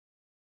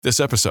This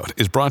episode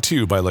is brought to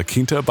you by La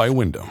Quinta by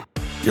Wyndham.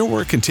 Your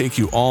work can take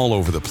you all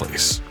over the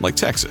place, like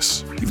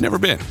Texas. You've never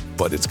been,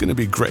 but it's going to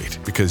be great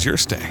because you're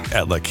staying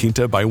at La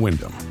Quinta by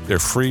Wyndham. Their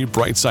free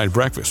Bright Side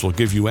breakfast will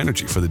give you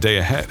energy for the day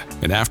ahead.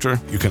 And after,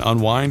 you can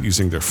unwind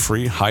using their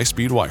free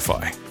high-speed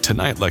Wi-Fi.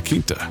 Tonight, La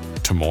Quinta.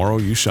 Tomorrow,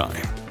 you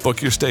shine.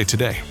 Book your stay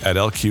today at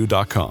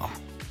lq.com.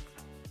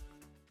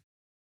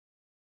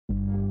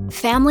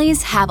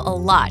 Families have a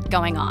lot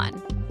going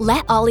on.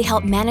 Let Ollie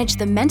help manage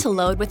the mental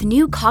load with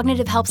new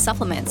cognitive help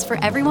supplements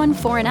for everyone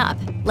 4 and up,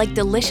 like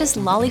delicious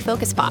Lolly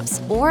Focus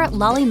Pops or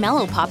Lolly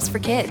Mellow Pops for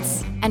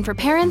kids. And for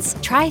parents,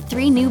 try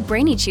 3 new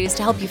Brainy Chews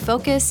to help you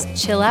focus,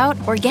 chill out,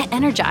 or get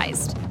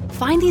energized.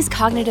 Find these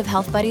cognitive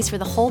health buddies for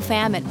the whole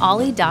fam at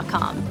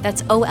ollie.com.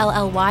 That's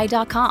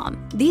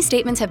OLLY.com. These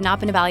statements have not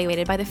been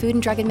evaluated by the Food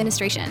and Drug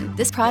Administration.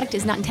 This product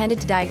is not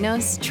intended to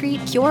diagnose,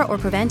 treat, cure, or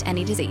prevent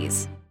any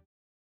disease.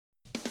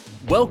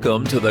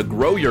 Welcome to the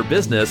Grow Your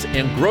Business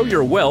and Grow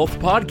Your Wealth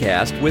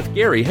podcast with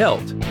Gary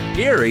Helt.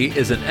 Gary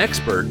is an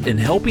expert in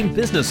helping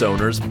business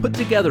owners put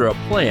together a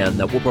plan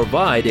that will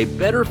provide a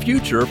better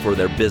future for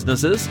their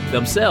businesses,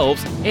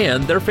 themselves,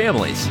 and their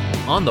families.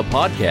 On the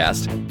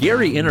podcast,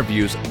 Gary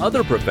interviews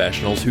other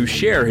professionals who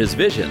share his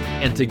vision,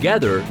 and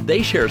together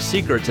they share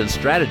secrets and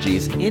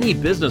strategies any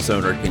business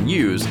owner can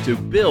use to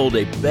build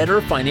a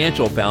better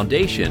financial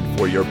foundation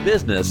for your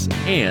business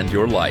and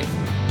your life.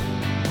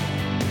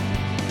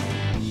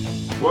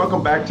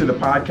 Welcome back to the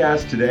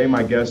podcast. Today,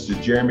 my guest is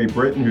Jeremy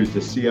Britton, who's the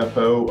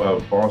CFO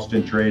of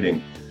Boston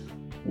Trading.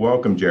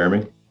 Welcome,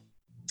 Jeremy.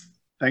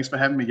 Thanks for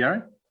having me,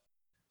 Gary.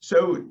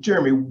 So,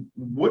 Jeremy,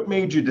 what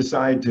made you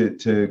decide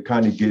to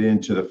kind of get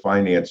into the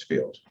finance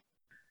field?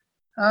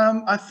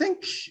 I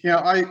think,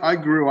 I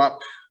grew up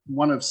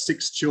one of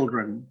 6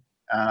 children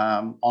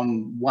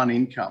on one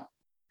income.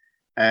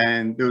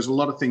 And there was a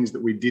lot of things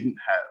that we didn't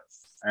have.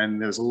 And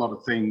there was a lot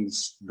of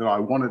things that I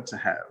wanted to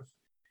have.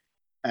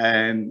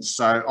 And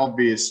so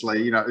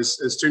obviously,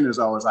 as soon as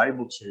I was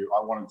able to,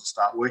 I wanted to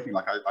start working.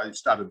 Like I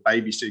started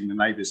babysitting the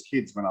neighbors'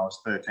 kids when I was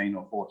 13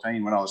 or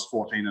 14. When I was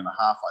 14 and a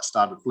half, I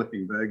started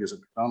flipping burgers at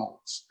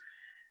McDonald's.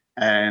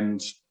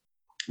 And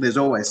there's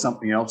always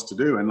something else to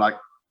do. And like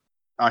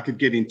I could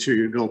get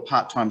into little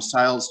part-time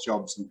sales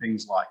jobs and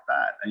things like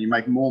that. And you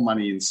make more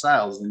money in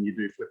sales than you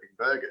do flipping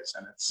burgers.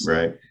 And it's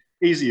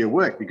easier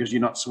work because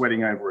you're not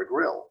sweating over a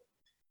grill.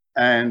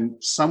 And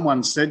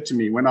someone said to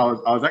me when I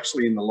was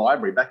actually in the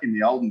library back in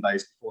the olden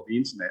days before the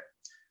internet,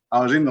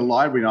 I was in the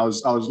library and I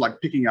was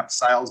like picking up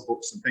sales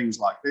books and things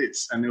like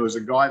this. And there was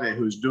a guy there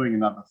who was doing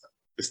a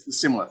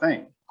similar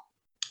thing.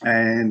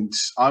 And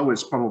I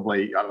was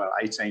probably,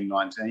 18,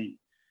 19.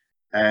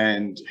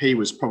 And he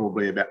was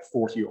probably about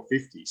 40 or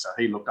 50. So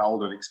he looked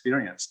old and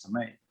experienced to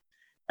me.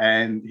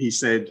 And he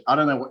said, I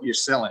don't know what you're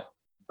selling,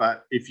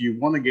 but if you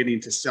want to get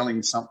into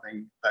selling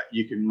something that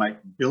you can make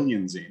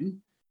billions in,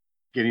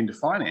 get into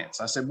finance.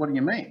 I said, what do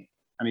you mean?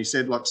 And he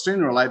said, look,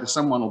 sooner or later,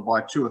 someone will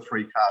buy 2 or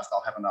 3 cars,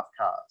 they'll have enough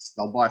cars.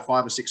 They'll buy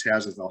 5 or 6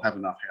 houses, they'll have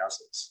enough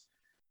houses.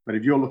 But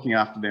if you're looking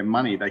after their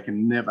money, they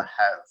can never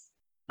have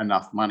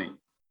enough money.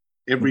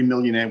 Every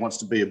millionaire wants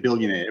to be a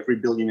billionaire. Every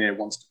billionaire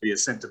wants to be a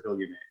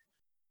centibillionaire.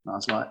 And I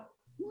was like,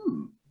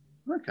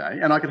 okay.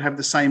 And I could have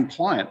the same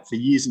client for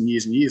years and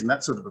years and years. And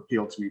that sort of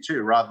appealed to me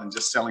too, rather than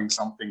just selling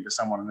something to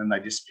someone and then they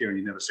disappear and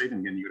you never see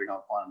them again. You've got to go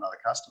and find another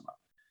customer.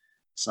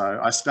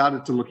 So I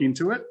started to look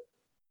into it.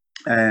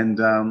 And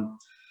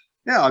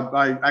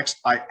I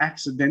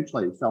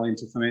accidentally fell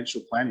into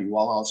financial planning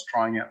while I was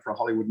trying out for a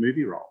Hollywood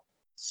movie role.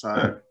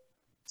 So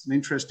it's an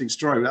interesting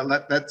story.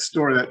 That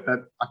story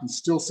that I can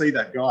still see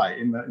that guy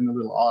in the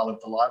little aisle of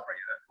the library.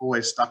 That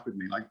always stuck with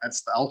me. Like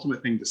that's the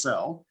ultimate thing to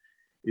sell,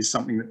 is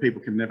something that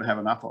people can never have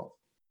enough of.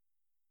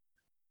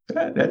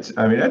 That's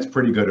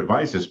pretty good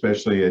advice,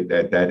 especially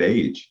at that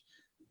age.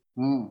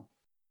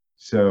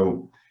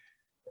 So.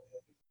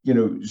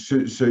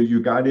 So you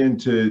got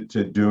into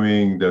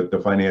doing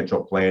the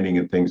financial planning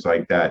and things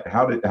like that.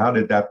 How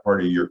did that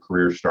part of your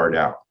career start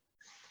out?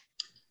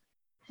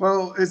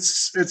 Well,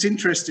 it's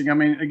interesting. I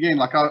mean, again,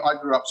 like I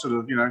grew up sort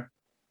of,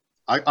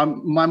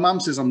 my mum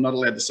says I'm not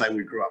allowed to say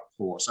we grew up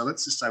poor. So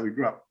let's just say we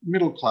grew up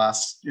middle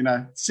class,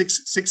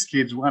 6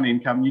 kids, 1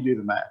 income, you do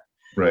the math.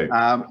 Right.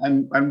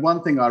 And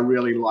one thing I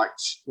really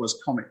liked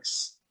was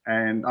comics.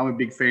 And I'm a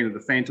big fan of the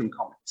Phantom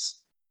comics,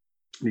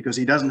 because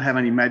he doesn't have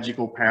any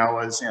magical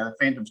powers. The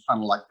Phantom's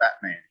kind of like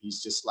Batman.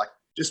 He's just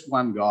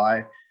one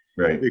guy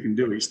who can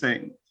do his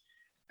thing.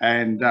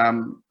 And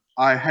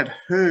I had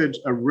heard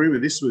a rumor,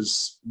 this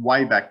was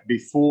way back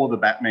before the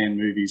Batman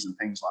movies and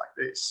things like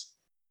this,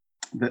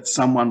 that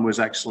someone was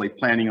actually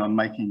planning on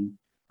making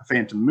a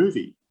Phantom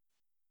movie.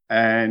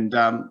 And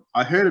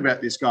I heard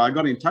about this guy. I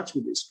got in touch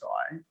with this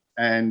guy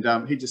and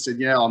he just said,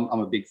 yeah, I'm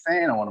a big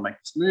fan. I want to make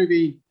this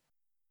movie.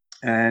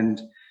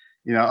 And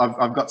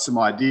I've got some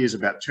ideas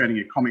about turning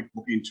a comic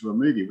book into a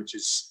movie, which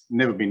has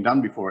never been done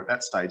before at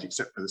that stage,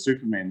 except for the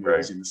Superman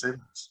movies in the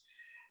 70s.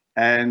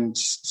 And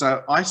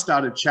so I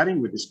started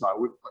chatting with this guy.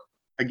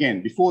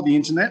 Again, before the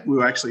internet, we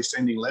were actually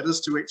sending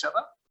letters to each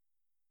other.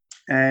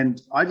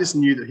 And I just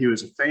knew that he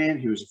was a fan.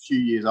 He was a few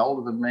years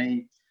older than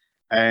me.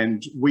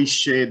 And we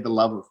shared the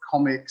love of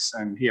comics,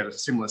 and he had a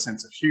similar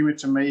sense of humor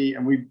to me,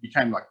 and we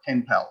became like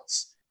pen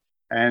pals,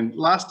 and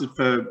lasted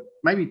for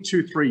maybe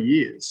 2-3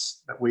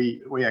 years that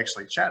we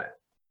actually chatted.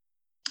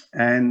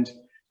 And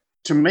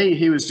to me,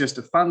 he was just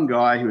a fun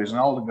guy. He was an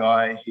older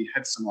guy. He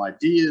had some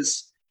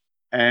ideas.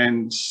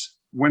 And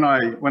when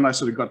I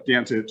sort of got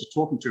down to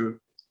talking to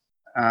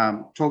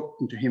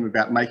him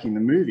about making the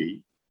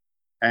movie,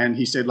 and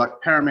he said,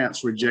 like,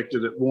 Paramount's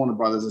rejected it, Warner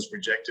Brothers has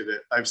rejected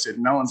it. They've said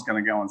no one's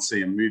going to go and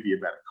see a movie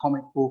about a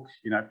comic book.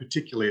 You know,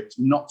 particularly it's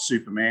not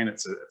Superman.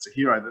 It's a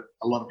hero that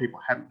a lot of people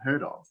hadn't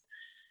heard of.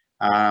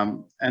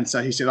 And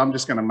so he said, I'm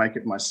just going to make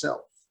it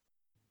myself.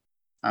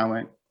 I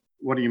went,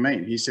 what do you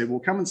mean? He said, well,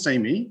 come and see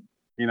me.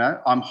 You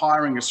know, I'm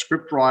hiring a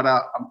script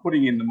writer. I'm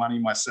putting in the money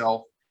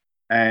myself.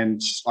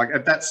 And like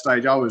at that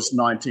stage, I was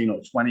 19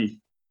 or 20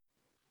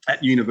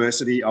 at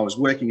university. I was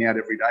working out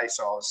every day.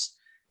 So I was,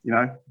 you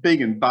know,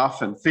 big and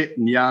buff and fit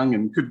and young,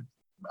 and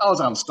I was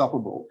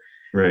unstoppable.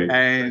 Right.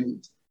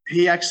 And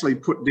he actually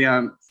put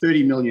down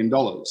 $30 million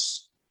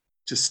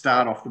to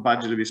start off the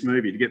budget of his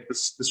movie, to get the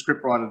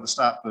script writer to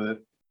start the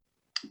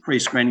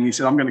pre-screening. He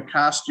said, I'm going to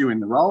cast you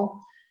in the role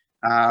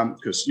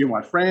because you're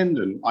my friend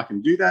and I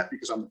can do that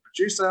because I'm the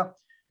producer.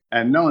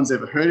 And no one's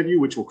ever heard of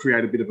you, which will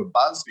create a bit of a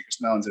buzz because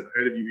no one's ever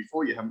heard of you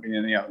before. You haven't been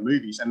in any other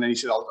movies. And then he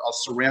said, I'll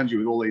surround you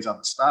with all these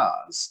other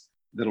stars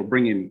that'll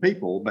bring in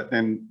people, but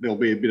then there'll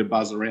be a bit of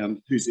buzz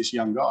around who's this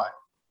young guy.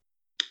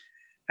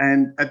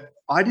 And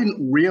I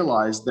didn't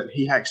realize that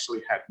he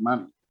actually had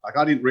money. Like,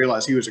 I didn't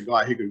realize he was a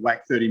guy who could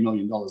whack $30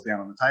 million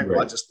down on the table.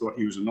 Right. I just thought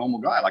he was a normal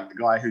guy, like the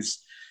guy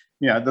who's,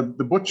 you know, the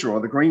butcher or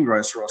the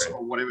greengrocer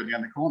or whatever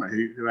down the corner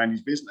who owned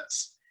his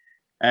business.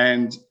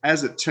 And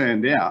as it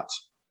turned out,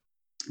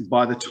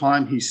 by the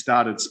time he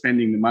started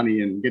spending the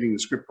money and getting the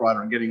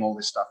scriptwriter and getting all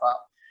this stuff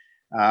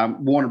up,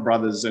 Warner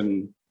Brothers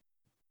and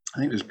I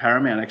think it was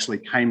Paramount actually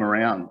came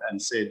around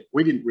and said,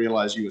 we didn't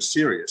realize you were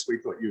serious. We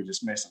thought you were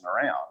just messing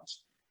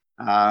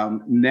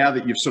around. Now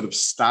that you've sort of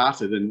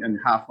started and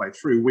halfway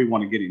through, we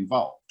want to get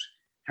involved.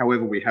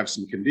 However, we have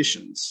some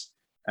conditions.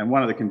 And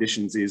one of the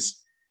conditions is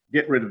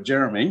get rid of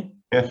Jeremy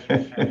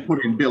and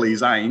put in Billy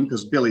Zane,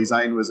 because Billy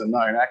Zane was a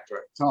known actor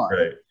at the time.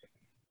 Right.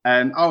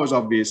 And I was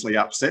obviously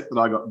upset that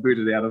I got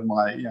booted out of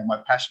my, you know,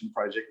 my passion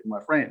project with my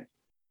friend.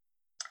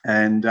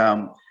 And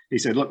he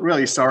said, look,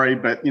 really sorry,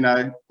 but, you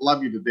know,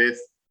 love you to death.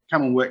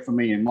 Come and work for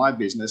me in my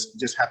business. It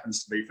just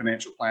happens to be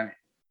financial planning.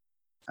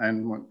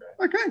 And went,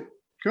 okay,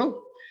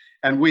 cool.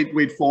 And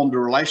we'd formed a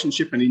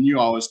relationship, and he knew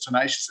I was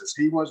tenacious as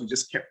he was. We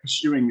just kept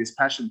pursuing this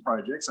passion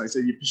project. So he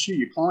said, you pursue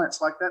your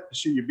clients like that,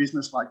 pursue your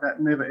business like that,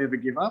 never, ever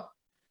give up.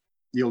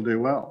 You'll do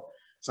well.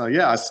 So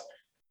yeah, I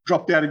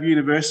dropped out of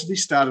university,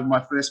 started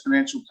my first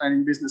financial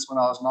planning business when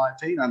I was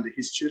 19 under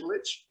his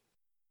tutelage.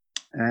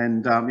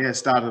 And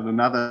started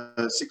another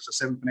 6 or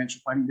 7 financial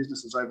planning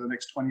businesses over the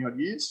next 20 odd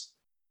years.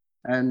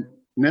 And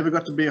never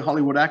got to be a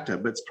Hollywood actor,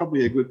 but it's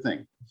probably a good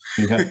thing.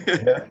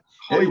 Yeah.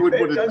 Hollywood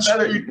would have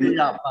chewed me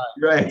up.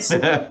 Right.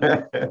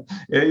 Yeah,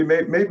 you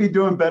may be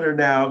doing better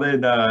now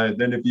than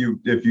if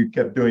you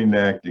kept doing the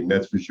acting.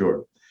 That's for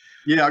sure.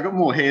 Yeah, I got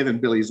more hair than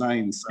Billy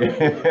Zane. So.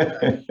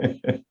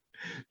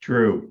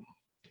 True.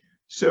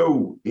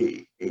 So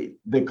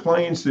the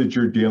clients that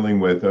you're dealing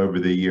with over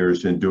the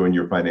years and doing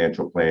your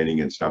financial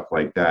planning and stuff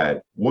like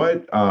that,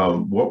 what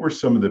were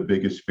some of the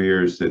biggest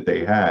fears that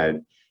they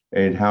had,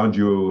 and how did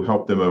you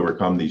help them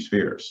overcome these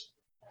fears?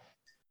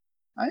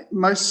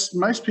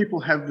 Most people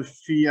have the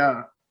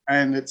fear,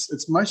 and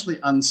it's mostly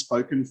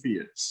unspoken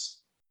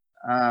fears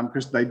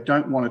because they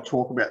don't want to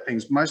talk about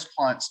things. Most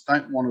clients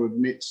don't want to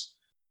admit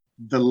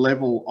the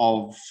level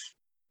of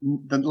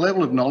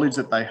knowledge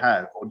that they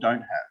have or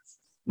don't have.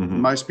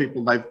 Mm-hmm. Most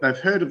people, they've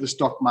heard of the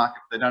stock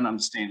market, they don't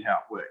understand how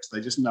it works. They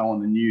just know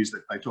on the news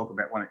that they talk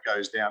about when it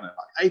goes down and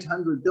like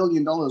 $800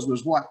 billion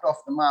was wiped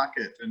off the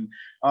market, and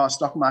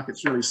stock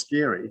market's really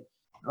scary.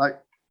 Like,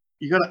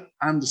 you got to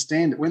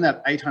understand that when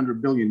that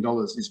 $800 billion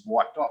is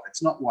wiped off,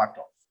 it's not wiped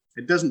off.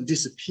 It doesn't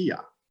disappear.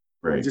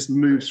 Right. It just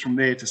moves from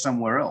there to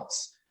somewhere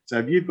else. So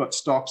if you've got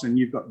stocks and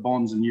you've got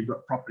bonds and you've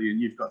got property and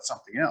you've got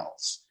something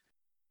else,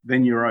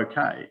 then you're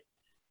okay.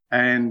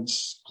 And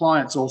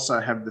clients also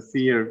have the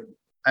fear,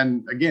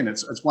 and again,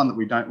 it's one that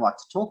we don't like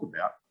to talk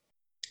about,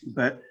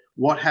 but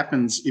what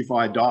happens if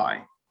I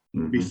die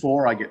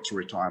before I get to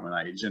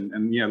retirement age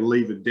and you know,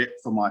 leave a debt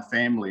for my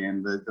family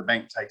and the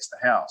bank takes the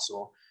house?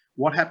 Or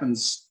what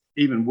happens,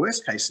 even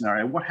worst case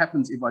scenario, what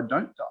happens if I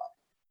don't die?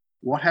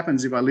 What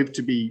happens if I live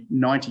to be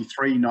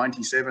 93,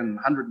 97,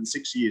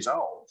 106 years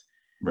old,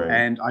 right,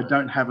 and I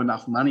don't have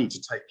enough money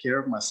to take care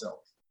of myself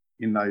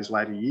in those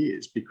later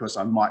years because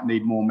I might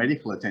need more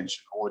medical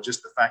attention, or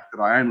just the fact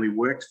that I only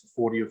worked for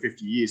 40 or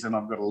 50 years and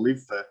I've got to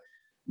live for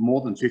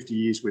more than 50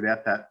 years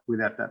without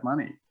that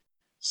money.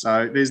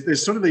 So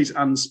there's sort of these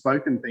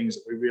unspoken things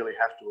that we really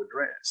have to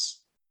address.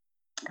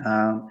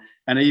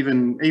 And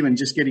even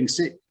just getting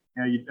sick,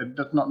 you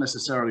know, not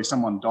necessarily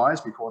someone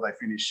dies before they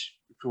finish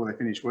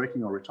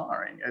working or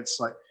retiring. It's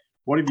like,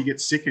 what if you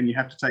get sick and you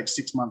have to take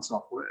 6 months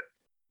off work?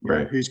 Right.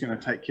 You know, who's going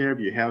to take care of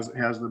you? How's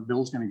the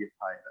bills going to get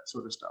paid? That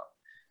sort of stuff.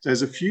 So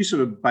there's a few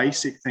sort of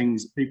basic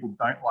things that people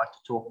don't like to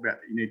talk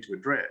about that you need to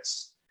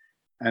address.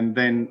 And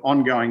then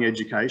ongoing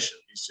education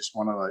is just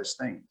one of those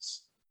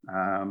things.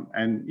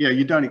 And yeah,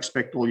 you don't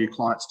expect all your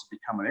clients to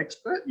become an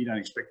expert. You don't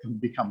expect them to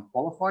become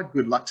qualified.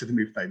 Good luck to them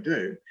if they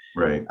do.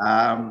 Right.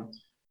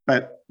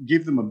 But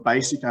give them a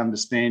basic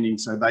understanding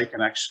so they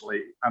can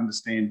actually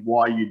understand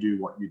why you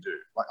do what you do.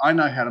 Like, I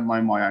know how to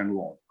mow my own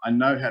lawn. I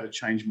know how to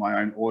change my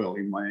own oil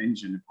in my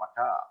engine of my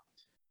car.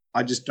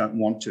 I just don't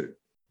want to.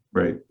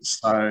 Right.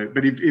 So,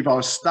 but if I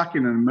was stuck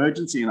in an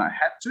emergency and I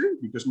had to,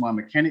 because my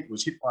mechanic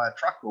was hit by a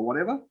truck or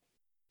whatever,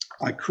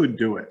 I could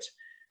do it.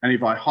 And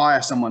if I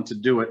hire someone to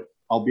do it,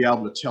 I'll be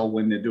able to tell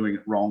when they're doing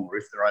it wrong or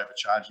if they're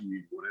overcharging me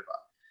or whatever.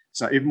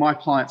 So if my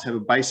clients have a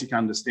basic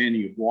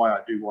understanding of why I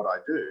do what I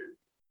do,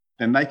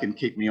 then they can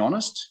keep me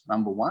honest,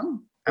 number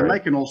one, and Right.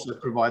 they can also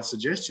provide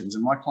suggestions.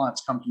 And my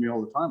clients come to me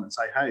all the time and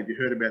say, hey, have you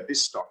heard about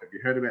this stock? Have you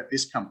heard about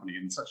this company?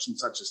 And such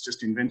has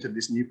just invented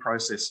this new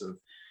process of,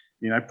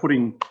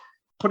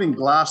 putting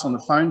glass on the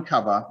phone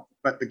cover,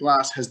 but the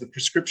glass has the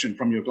prescription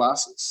from your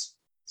glasses.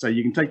 So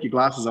you can take your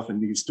glasses off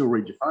and you can still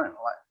read your phone. I'm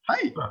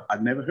like, hey,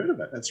 I'd never heard of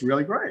that. That's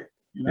really great.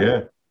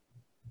 Yeah,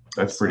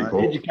 that's pretty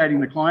cool. Educating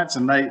the clients,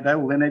 and they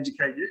will then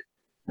educate you.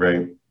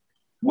 Right.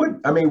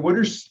 What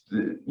are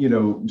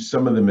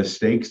some of the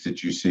mistakes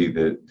that you see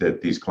that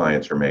these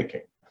clients are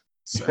making?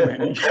 So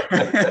many.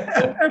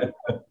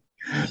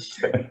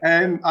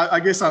 And I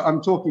guess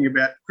I'm talking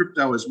about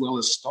crypto as well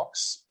as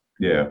stocks.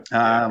 Yeah.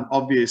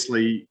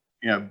 Obviously,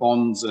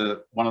 bonds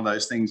are one of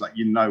those things, like,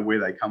 where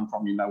they come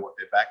from, what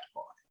they're backed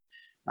by.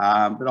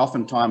 But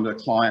oftentimes a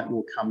client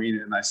will come in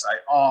and they say,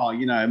 oh,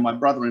 my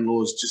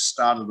brother-in-law's just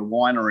started a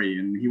winery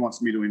and he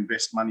wants me to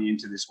invest money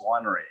into this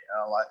winery.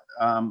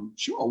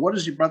 Sure, what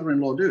does your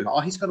brother-in-law do?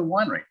 Oh, he's got a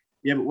winery.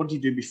 Yeah, but what did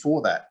he do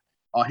before that?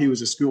 Oh, he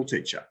was a school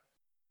teacher,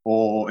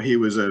 or he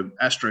was an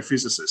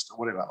astrophysicist or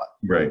whatever.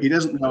 Right. He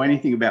doesn't know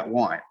anything about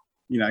wine.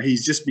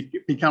 He's just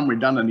become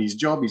redundant in his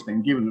job. He's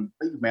been given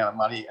a big amount of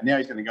money and now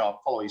he's going to go and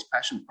follow his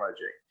passion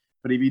project.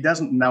 But if he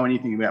doesn't know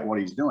anything about what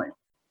he's doing,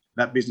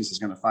 that business is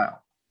going to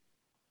fail.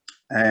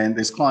 And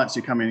there's clients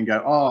who come in and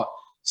go, oh,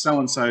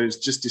 so-and-so's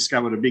just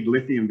discovered a big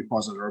lithium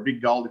deposit or a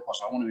big gold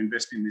deposit. I want to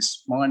invest in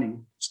this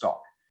mining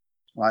stock.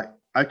 Like,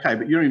 okay,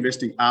 but you're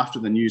investing after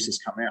the news has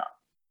come out.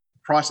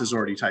 The price has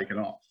already taken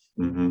off.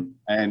 Mm-hmm.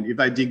 And if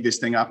they dig this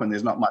thing up and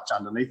there's not much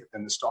underneath it,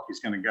 then the stock is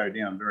going to go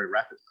down very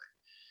rapidly.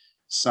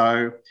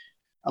 So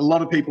a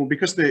lot of people,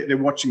 because they're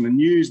watching the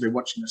news, they're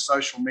watching the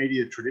social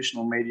media,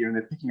 traditional media, and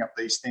they're picking up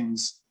these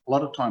things a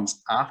lot of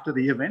times after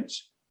the event.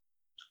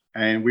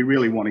 And we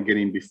really want to get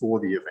in before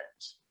the event.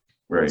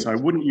 Right. So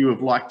wouldn't you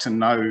have liked to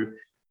know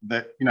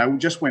that,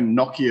 just when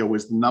Nokia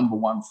was the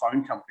 #1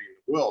 phone company in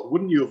the world,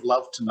 wouldn't you have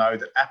loved to know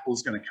that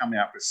Apple's going to come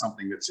out with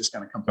something that's just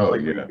going to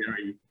completely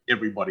bury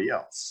everybody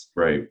else?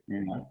 Right.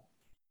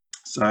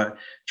 So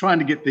trying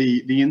to get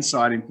the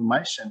inside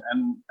information,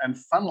 and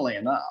funnily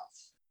enough,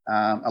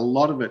 a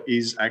lot of it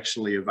is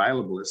actually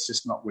available. It's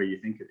just not where you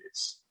think it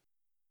is.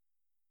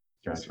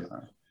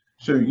 Gotcha.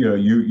 So,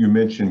 you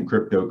mentioned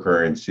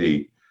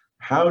cryptocurrency.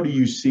 How do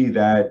you see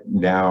that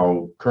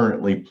now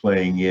currently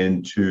playing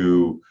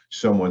into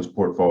someone's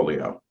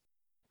portfolio?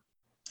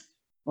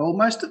 Well,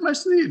 most of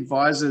the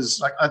advisors,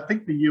 I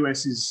think the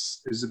US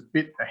is a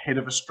bit ahead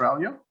of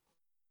Australia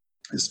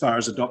as far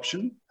as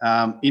adoption.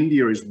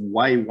 India is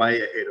way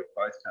ahead of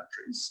both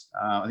countries.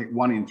 I think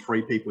 1 in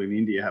 3 people in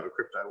India have a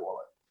crypto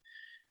wallet.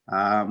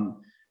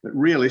 But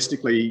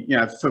realistically,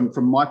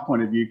 from my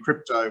point of view,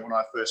 crypto, when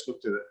I first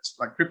looked at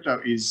it,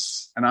 crypto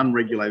is an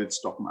unregulated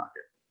stock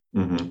market.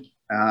 Mm-hmm.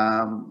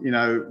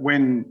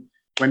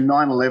 When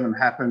 9/11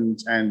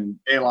 happened and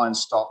airline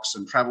stocks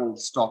and travel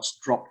stocks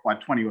dropped by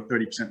 20 or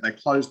 30%, they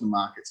closed the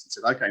markets and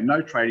said, okay,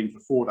 no trading for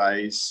 4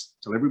 days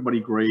till everybody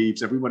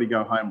grieves, everybody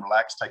go home,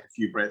 relax, take a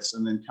few breaths,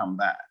 and then come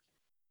back.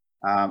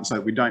 So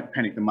that we don't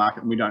panic the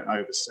market and we don't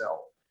oversell.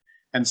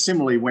 And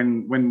similarly,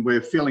 when we're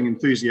feeling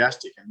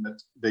enthusiastic and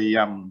that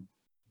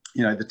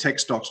the tech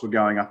stocks were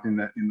going up in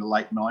the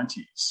late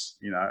 90s,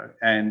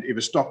 and if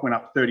a stock went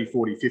up 30,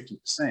 40,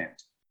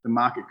 50%, the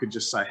market could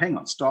just say, hang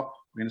on, stop.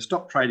 We're going to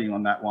stop trading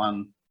on that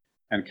one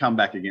and come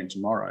back again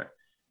tomorrow.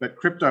 But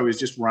crypto is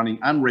just running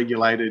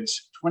unregulated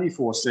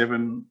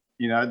 24/7.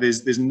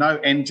 There's no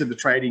end to the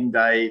trading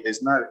day.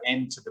 There's no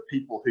end to the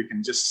people who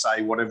can just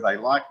say whatever they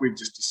like. We've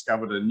just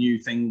discovered a new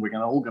thing. We're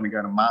all going to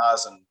go to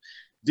Mars and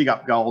dig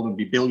up gold and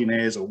be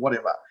billionaires or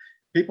whatever.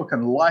 People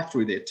can lie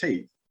through their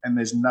teeth and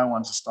there's no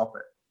one to stop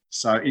it.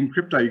 So in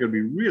crypto, you've got to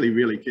be really,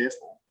 really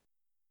careful.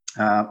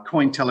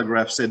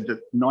 Cointelegraph said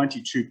that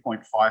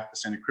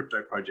 92.5% of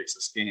crypto projects are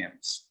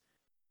scams.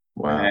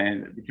 Wow.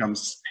 And it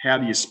becomes, how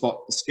do you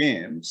spot the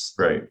scams?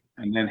 Right.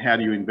 And then how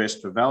do you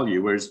invest for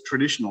value? Whereas the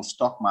traditional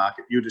stock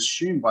market, you'd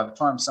assume by the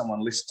time someone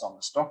lists on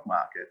the stock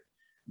market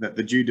that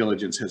the due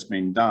diligence has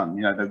been done.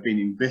 They've been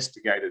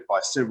investigated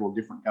by several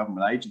different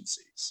government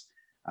agencies.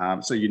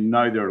 So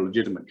they're a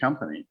legitimate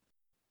company.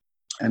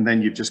 And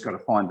then you've just got to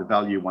find the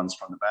value ones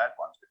from the bad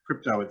ones. But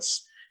crypto,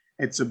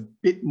 it's a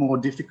bit more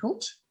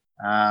difficult.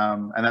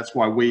 And that's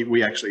why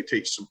we actually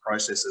teach some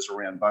processes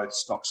around both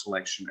stock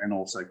selection and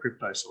also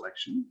crypto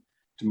selection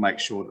to make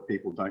sure that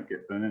people don't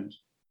get burned.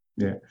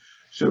 Yeah.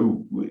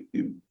 So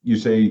you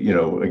say,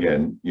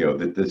 again,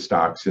 that the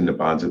stocks and the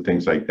bonds and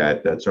things like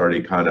that, that's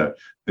already kind of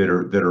that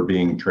are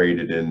being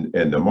traded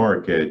in the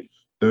market.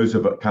 Those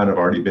have kind of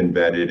already been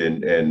vetted,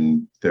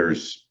 and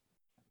there's,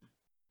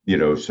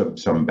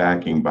 some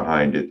backing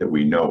behind it that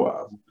we know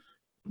of.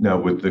 Now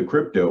with the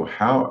crypto,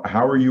 how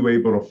are you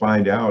able to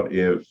find out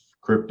if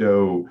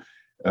crypto,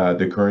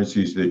 the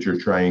currencies that you're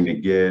trying to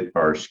get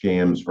are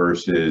scams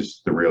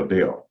versus the real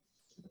deal?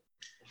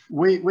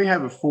 We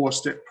have a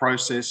 4-step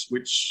process,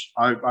 which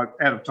out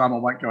of time I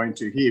won't go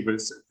into here, but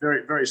it's a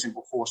very, very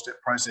simple 4-step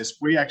process.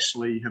 We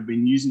actually have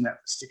been using that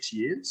for 6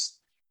 years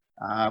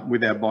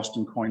with our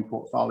Boston Coin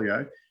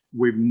portfolio.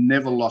 We've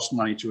never lost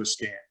money to a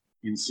scam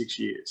in 6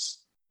 years.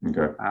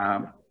 Okay.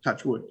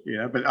 Touch wood,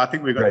 but I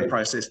think we've got the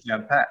process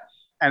down pat.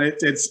 And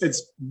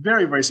it's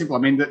very, very simple. I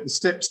mean, the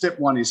step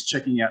one is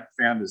checking out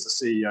founders,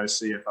 the CEO,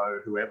 CFO,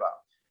 whoever.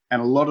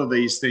 And a lot of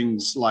these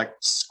things like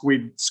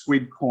Squid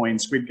Coin,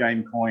 Squid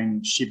Game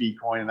Coin, Shibi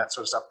Coin, and that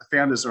sort of stuff, the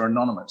founders are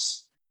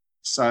anonymous.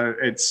 So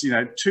it's,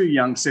 2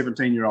 young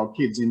 17-year-old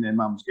kids in their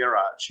mum's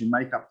garage who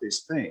make up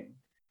this thing,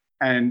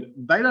 and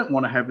they don't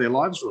want to have their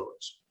lives ruined.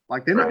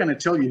 Like, they're not going to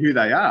tell you who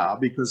they are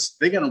because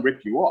they're going to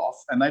rip you off,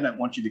 and they don't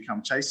want you to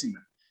come chasing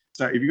them.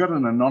 So if you've got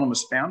an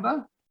anonymous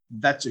founder,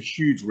 that's a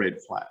huge red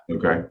flag.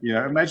 Okay.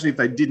 Imagine if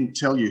they didn't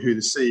tell you who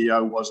the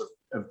CEO was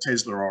of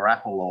Tesla or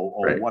Apple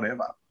or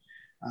whatever.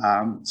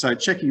 So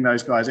checking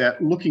those guys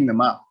out, looking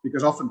them up,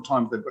 because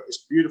oftentimes they've got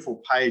this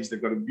beautiful page,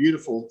 they've got a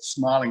beautiful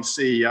smiling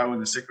CEO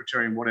and the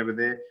secretary and whatever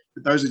there,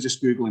 but those are just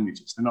Google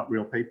images. They're not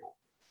real people.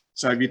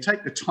 So if you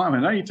take the time,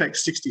 and only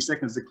takes 60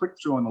 seconds to click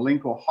through on the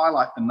link or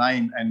highlight the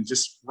name and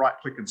just right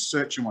click and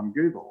search them on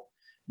Google,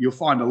 you'll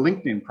find a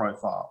LinkedIn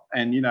profile.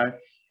 And,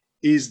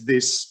 is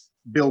this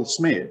Bill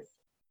Smith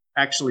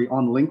actually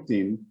on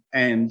LinkedIn,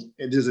 and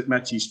does it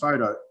match his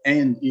photo,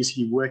 and is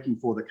he working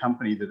for the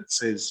company that it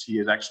says he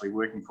is actually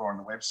working for on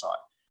the website?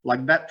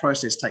 Like, that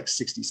process takes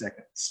 60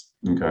 seconds.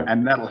 Okay.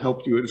 And that'll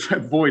help you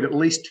avoid at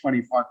least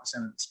 25% of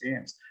the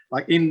scams.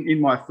 Like in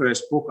my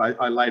first book,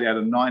 I laid out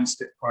a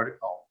 9-step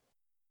protocol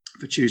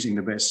for choosing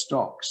the best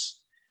stocks.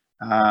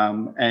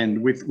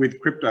 And with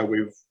crypto,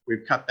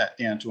 we've cut that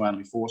down to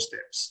only 4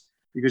 steps.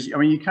 Because,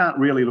 you can't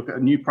really look at a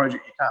new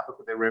project, you can't look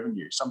at their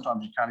revenue.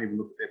 Sometimes you can't even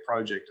look at their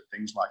project and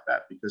things like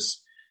that,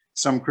 because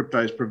some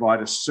cryptos provide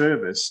a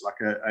service, like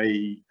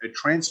a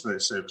transfer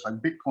service.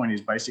 Like Bitcoin is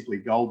basically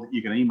gold that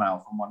you can email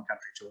from one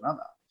country to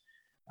another.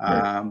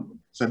 Right.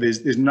 So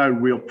there's no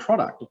real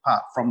product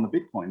apart from the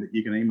Bitcoin that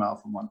you can email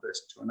from one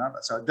person to another.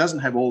 So it doesn't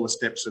have all the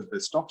steps of the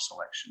stock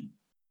selection,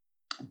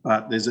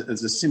 but there's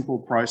a simple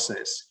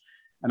process.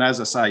 And as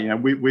I say,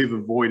 we've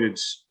avoided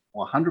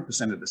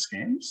 100% of the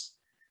scams.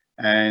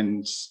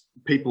 And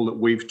people that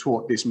we've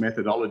taught this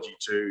methodology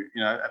to,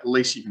 at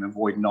least you can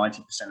avoid 90%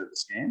 of the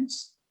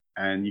scams,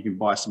 and you can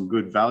buy some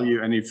good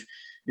value. And if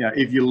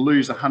you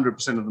lose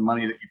 100% of the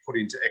money that you put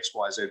into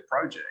XYZ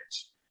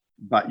project,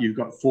 but you've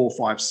got 4,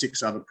 5,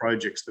 6 other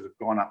projects that have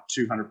gone up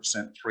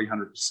 200%,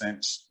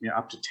 300%,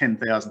 up to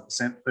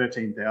 10,000%,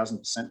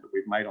 13,000% that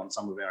we've made on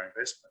some of our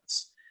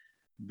investments,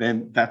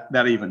 then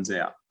that evens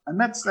out. And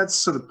that's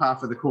sort of par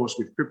for the course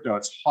with crypto.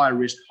 It's high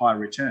risk, high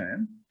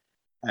return.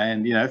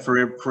 And,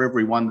 for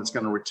every one that's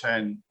going to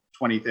return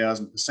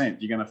 20,000%,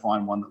 you're going to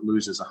find one that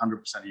loses 100%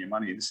 of your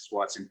money. This is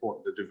why it's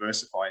important to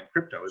diversify in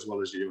crypto as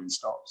well as you do in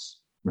stocks.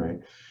 Right.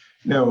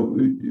 Now,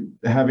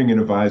 having an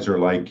advisor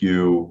like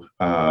you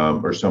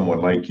or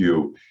someone like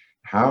you,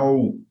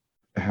 how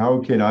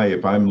can I,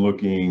 if I'm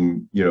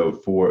looking,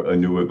 for a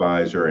new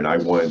advisor and I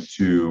want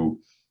to,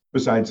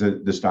 besides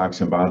the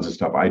stocks and bonds and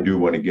stuff, I do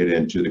want to get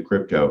into the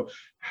crypto.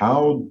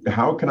 How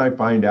can I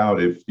find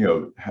out if,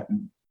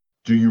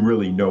 do you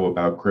really know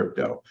about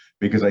crypto?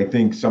 Because I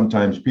think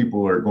sometimes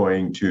people are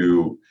going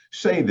to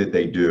say that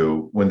they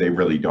do when they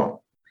really don't.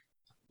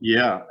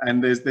 Yeah,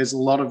 and there's a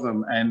lot of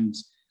them, and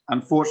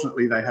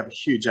unfortunately they have a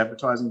huge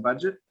advertising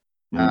budget,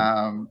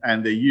 and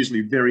they're usually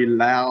very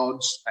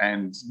loud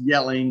and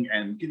yelling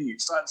and getting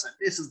excited, saying,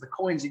 this is the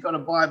coins you got to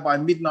buy by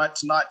midnight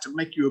tonight to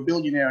make you a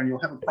billionaire and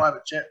you'll have a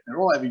private jet. They're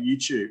all over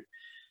YouTube.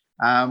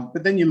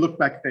 But then you look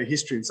back at their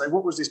history and say,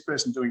 what was this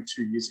person doing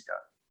 2 years ago?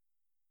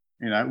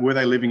 Were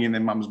they living in their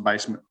mum's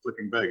basement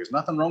flipping burgers?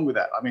 Nothing wrong with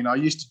that. I mean, I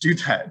used to do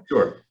that.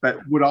 Sure. But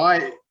would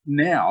I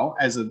now,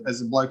 as a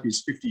bloke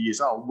who's 50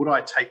 years old, would I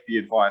take the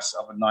advice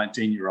of a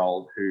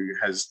 19-year-old who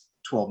has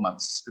 12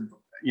 months,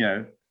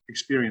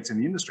 experience in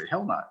the industry?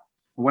 Hell no.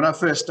 When I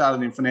first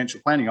started in financial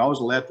planning, I was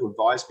allowed to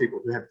advise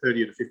people who had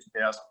 30 to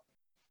 50,000.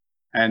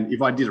 And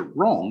if I did it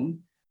wrong,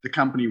 the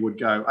company would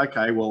go,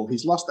 okay, well,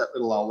 he's lost that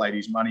little old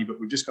lady's money, but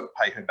we've just got to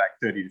pay her back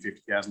 30 to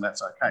 50,000.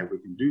 That's okay. We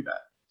can do that.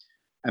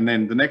 And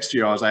then the next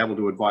year I was able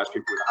to advise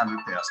people with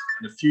 100,000.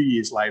 And a few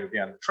years later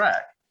down the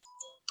track,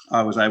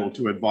 I was able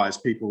to advise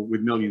people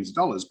with millions of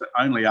dollars, but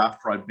only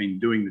after I'd been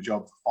doing the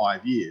job for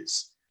 5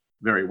 years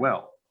very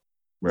well.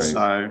 Right.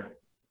 So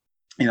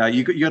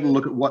you got to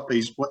look at what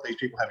these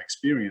people have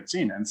experience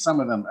in, and some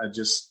of them are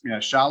just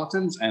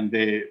charlatans, and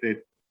they're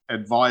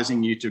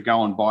advising you to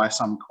go and buy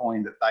some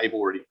coin that they've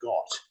already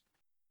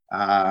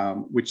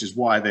got, which is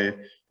why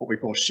they're what we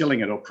call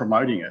shilling it or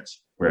promoting it.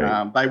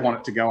 Right. They want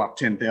it to go up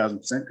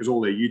 10,000% because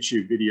all their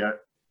YouTube video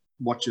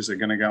watchers are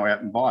going to go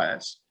out and buy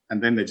it,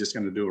 and then they're just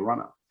going to do a run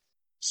up.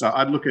 So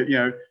I'd look at,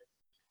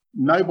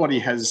 nobody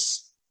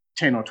has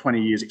 10 or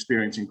 20 years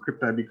experience in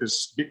crypto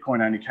because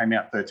Bitcoin only came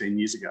out 13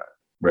 years ago.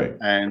 Right.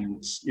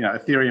 And,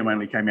 Ethereum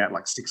only came out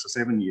like 6 or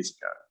 7 years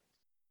ago.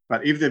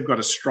 But if they've got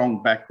a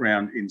strong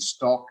background in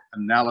stock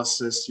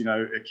analysis,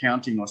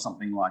 accounting or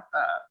something like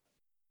that,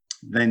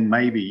 then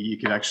maybe you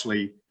could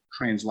actually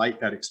translate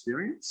that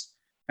experience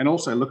and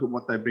also look at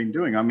what they've been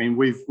doing. I mean,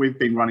 we've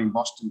been running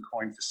Boston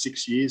Coin for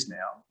 6 years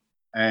now.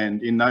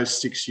 And in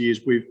those 6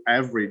 years, we've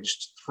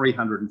averaged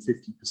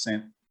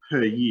 350%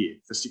 per year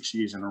for 6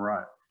 years in a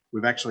row.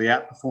 We've actually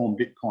outperformed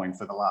Bitcoin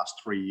for the last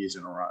 3 years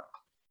in a row.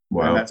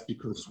 Wow. And that's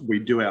because we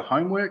do our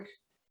homework,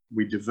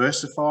 we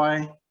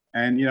diversify,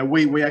 and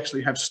we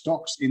actually have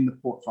stocks in the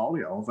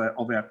portfolio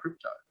of our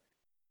crypto.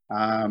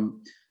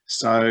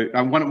 So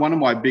one of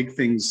my big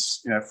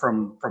things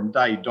from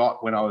day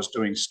dot when I was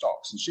doing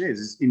stocks and shares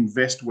is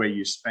invest where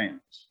you spend.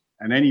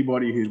 And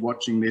anybody who's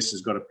watching this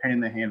has got a pen in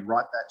their hand,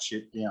 write that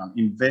shit down.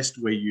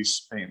 Invest where you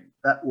spend.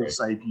 That will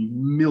save you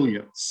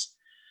millions.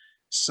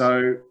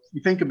 So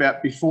you think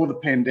about before the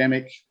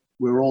pandemic,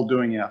 we were all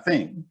doing our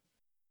thing.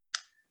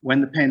 When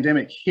the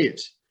pandemic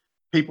hit,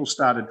 people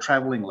started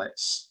traveling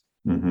less.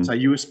 Mm-hmm. So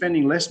you were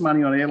spending less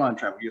money on airline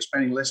travel. You're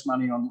spending less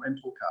money on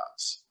rental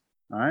cars,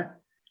 right?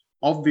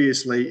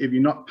 Obviously, if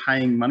you're not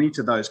paying money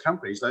to those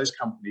companies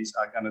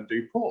are going to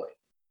do poorly.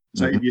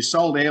 So if you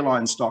sold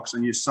airline stocks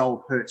and you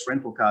sold Hertz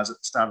rental cars at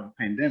the start of the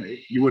pandemic,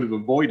 you would have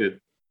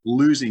avoided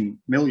losing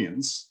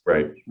millions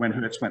when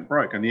Hertz went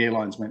broke and the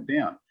airlines went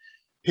down.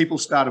 People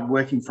started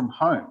working from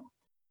home.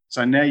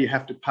 So now you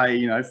have to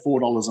pay,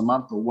 $4 a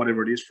month or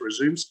whatever it is for a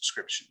Zoom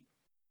subscription.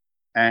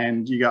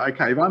 And you go,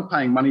 okay, if I'm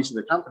paying money to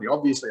the company,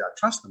 obviously I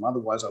trust them,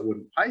 otherwise I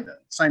wouldn't pay them.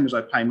 Same as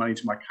I pay money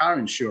to my car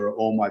insurer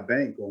or my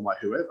bank or my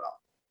whoever.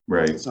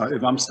 Right. So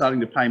if I'm starting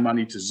to pay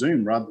money to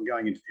Zoom rather than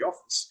going into the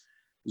office,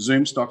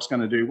 Zoom stock's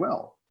going to do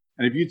well.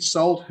 And if you'd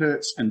sold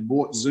Hertz and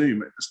bought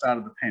Zoom at the start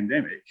of the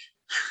pandemic,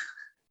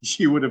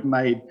 you would have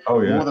made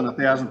more than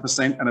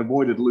 1,000% and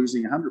avoided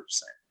losing 100%.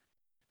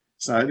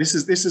 So this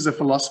is a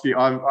philosophy.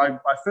 I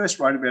first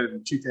wrote about it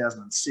in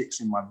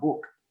 2006 in my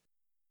book,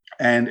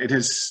 and it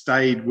has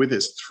stayed with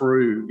us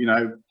through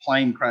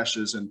plane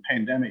crashes and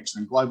pandemics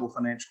and global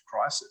financial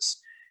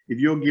crisis. If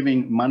you're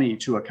giving money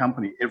to a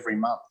company every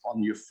month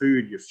on your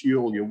food, your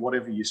fuel, your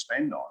whatever you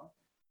spend on,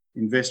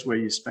 invest where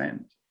you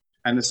spend.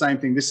 And the same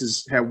thing, this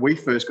is how we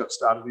first got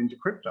started into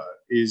crypto,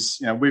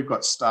 is we've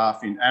got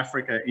staff in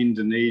Africa,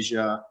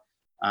 Indonesia,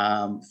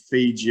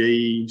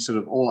 Fiji, sort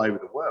of all over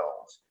the world.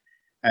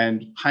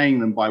 And paying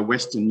them by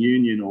Western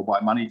Union or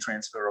by money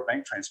transfer or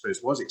bank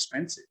transfers was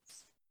expensive.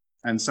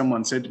 And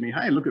someone said to me,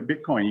 hey, look at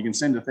Bitcoin. You can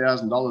send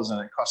 $1,000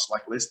 and it costs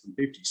like less than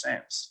 50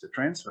 cents to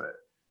transfer it.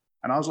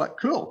 And I was like,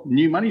 cool,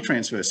 new money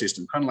transfer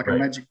system, kind of like a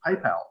magic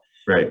PayPal.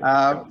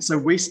 Right. So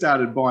we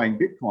started buying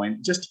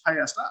Bitcoin just to pay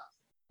our staff.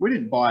 We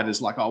didn't buy it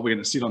as like, oh, we're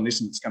going to sit on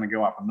this and it's going to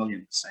go up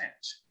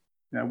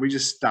 1,000,000%. We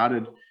just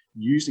started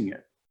using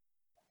it.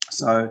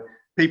 So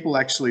people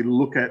actually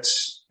look at,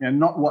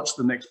 not what's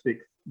the next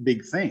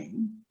big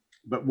thing,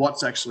 but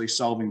what's actually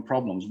solving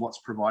problems, what's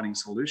providing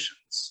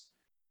solutions.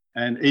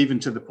 And even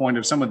to the point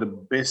of some of the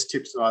best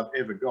tips that I've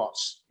ever got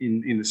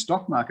in the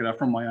stock market are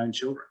from my own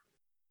children,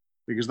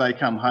 because they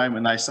come home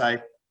and they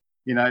say,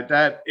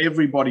 Dad,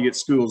 everybody at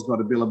school's got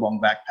a Billabong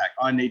backpack.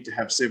 I need to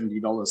have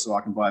 $70 so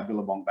I can buy a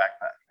Billabong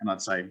backpack. And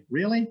I'd say,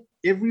 really?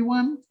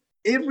 Everyone?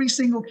 Every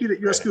single kid at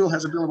your school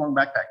has a Billabong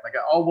backpack. They go,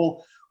 oh,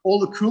 well, all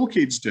the cool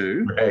kids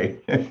do.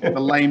 Right. The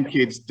lame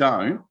kids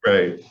don't.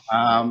 Right.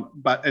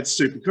 But it's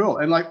super cool.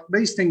 And like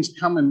these things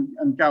come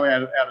and go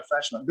out of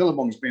fashion. Like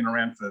Billabong's been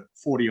around for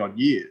 40 odd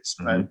years,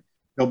 but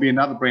there'll be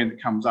another brand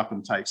that comes up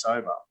and takes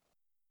over.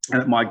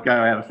 And it might go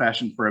out of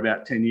fashion for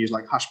about 10 years,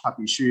 like Hush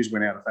Puppy shoes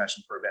went out of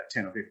fashion for about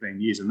 10 or 15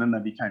 years, and then they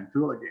became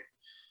cool again.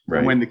 Right.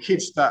 And when the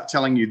kids start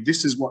telling you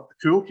this is what the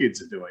cool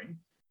kids are doing,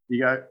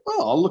 you go,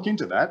 oh, I'll look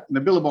into that. And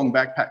the Billabong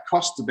backpack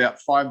costs about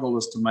 $5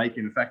 to make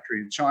in a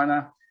factory in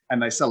China,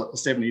 and they sell it for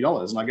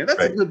 $70. And I go,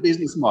 that's a good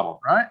business model,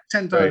 right?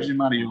 10 times your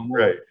money or more.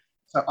 Right.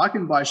 So I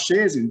can buy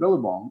shares in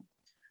Billabong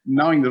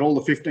knowing that all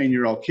the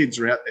 15-year-old kids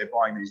are out there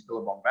buying these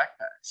Billabong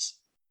backpacks.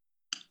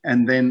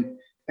 And then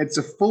it's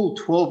a full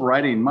 12 or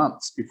 18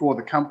 months before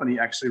the company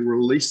actually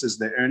releases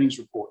their earnings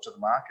report to the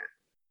market.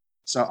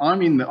 So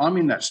I'm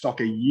in that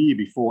stock a year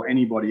before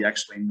anybody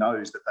actually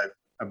knows that they're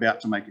about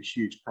to make a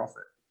huge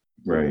profit.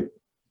 Right.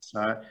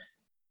 So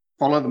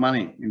follow the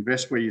money,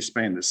 invest where you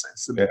spend. It's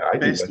the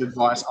best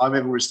advice I've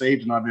ever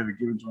received and I've ever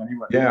given to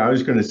anyone. Yeah, I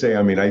was going to say,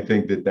 I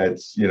think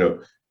that's,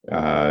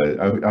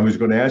 I was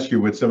going to ask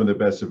you what's some of the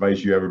best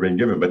advice you've ever been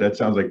given, but that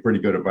sounds like pretty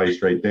good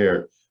advice right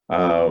there.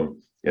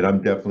 And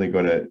I'm definitely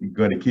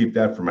going to keep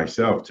that for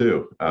myself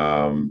too.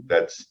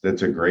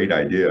 That's a great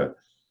idea.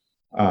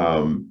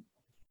 Um,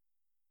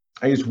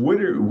 I guess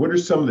what are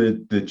some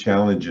of the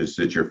challenges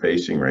that you're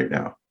facing right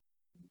now?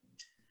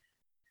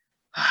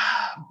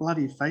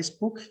 Bloody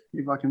Facebook,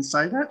 if I can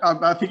say that.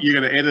 I think you're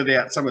going to edit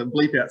out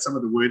bleep out some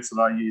of the words that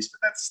I use, but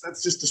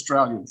that's just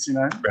Australians, you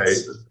know. Right.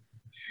 It's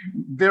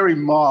very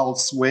mild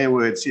swear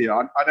words here.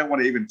 I don't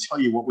want to even tell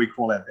you what we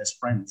call our best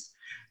friends.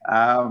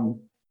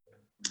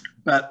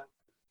 But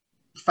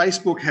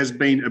Facebook has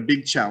been a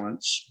big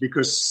challenge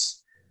because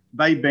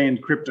they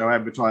banned crypto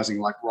advertising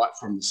like right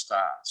from the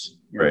start,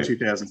 right.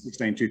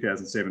 2016,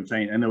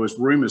 2017. And there was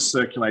rumors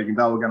circulating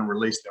they were going to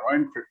release their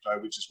own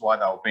crypto, which is why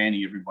they were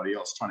banning everybody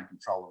else, trying to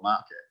control the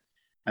market.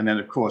 And then,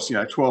 of course,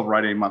 12 or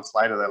 18 months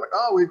later, they're like,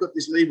 oh, we've got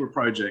this Libra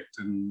project,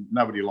 and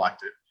nobody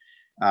liked it.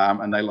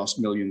 And they lost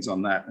millions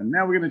on that. And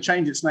now we're going to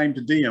change its name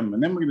to Diem,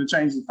 and then we're going to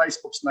change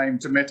Facebook's name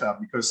to Meta,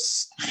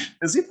 because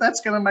as if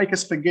that's going to make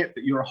us forget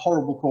that you're a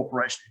horrible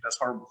corporation who does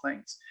horrible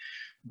things.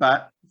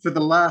 But for the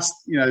last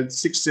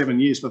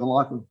 6-7 years, for the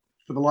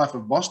life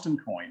of Boston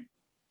Coin,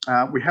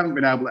 we haven't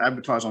been able to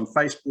advertise on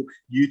Facebook,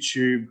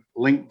 YouTube,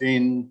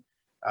 LinkedIn.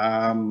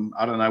 I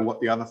don't know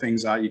what the other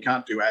things are. You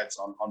can't do ads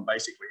on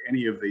basically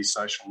any of these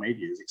social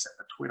medias except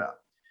for Twitter.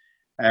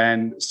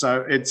 And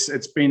so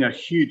it's been a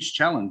huge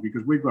challenge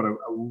because we've got a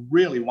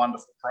really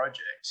wonderful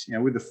project.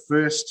 We're the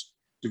first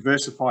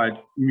diversified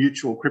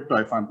mutual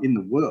crypto fund in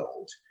the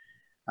world.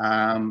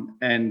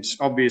 And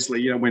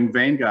obviously, when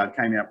Vanguard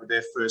came out with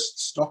their first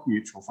stock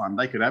mutual fund,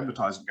 they could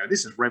advertise and go,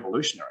 this is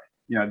revolutionary.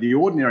 The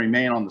ordinary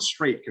man on the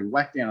street can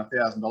whack down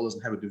 $1,000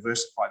 and have a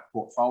diversified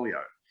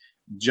portfolio,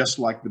 just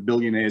like the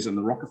billionaires and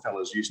the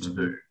Rockefellers used to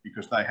do,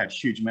 because they had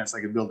huge amounts,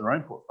 they could build their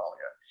own portfolio.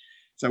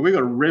 So we've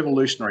got a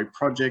revolutionary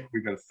project.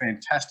 We've got a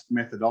fantastic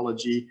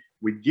methodology.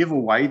 We give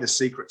away the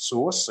secret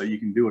sauce so you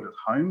can do it at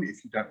home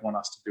if you don't want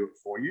us to do it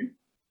for you,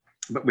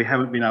 but we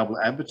haven't been able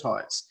to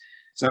advertise.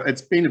 So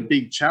it's been a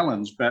big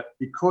challenge, but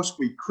because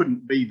we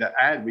couldn't be the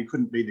ad, we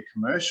couldn't be the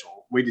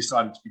commercial, we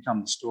decided to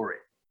become the story.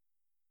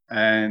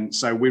 And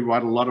so we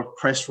write a lot of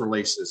press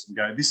releases and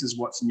go, this is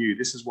what's new,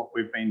 this is what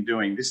we've been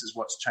doing, this is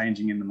what's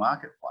changing in the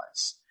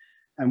marketplace.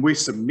 And we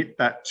submit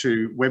that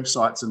to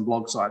websites and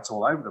blog sites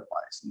all over the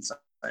place and say,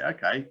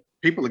 okay,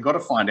 people have got to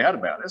find out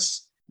about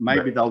us.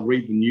 Maybe they'll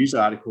read the news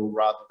article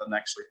rather than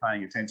actually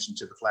paying attention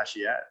to the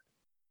flashy ad.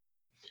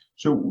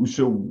 So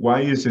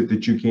why is it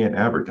that you can't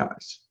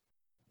advertise?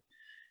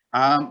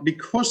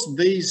 Because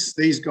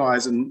these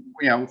guys, and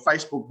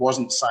Facebook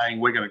wasn't saying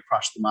we're going to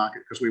crush the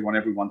market because we want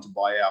everyone to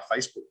buy our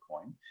Facebook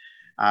coin.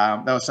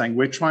 They were saying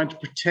we're trying to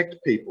protect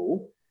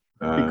people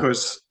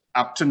because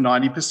up to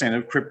 90%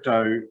 of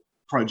crypto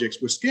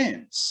projects were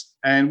scams.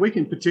 And we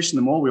can petition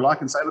them all we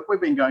like and say, look,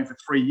 we've been going for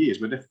 3 years.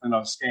 We're definitely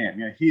not a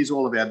scam. Here's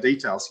all of our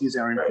details. Here's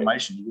our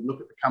information. You can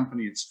look at the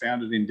company. It's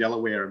founded in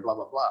Delaware and blah,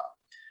 blah,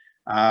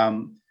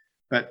 blah.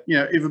 But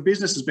if a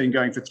business has been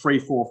going for 3,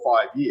 4,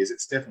 5 years,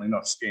 it's definitely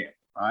not a scam,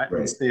 right?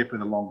 It's there for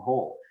the long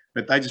haul.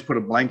 But they just put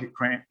a blanket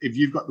grant. If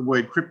you've got the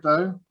word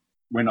crypto,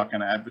 we're not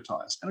going to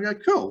advertise. And I go,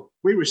 cool.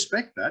 We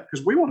respect that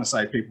because we want to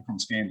save people from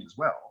scams as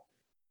well.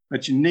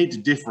 But you need to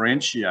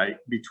differentiate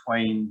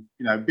between,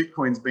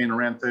 Bitcoin's been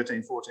around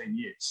 13, 14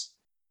 years.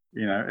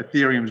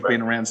 Ethereum's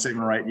been around 7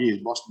 or 8 years.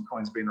 Boston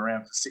Coin's been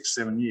around for 6,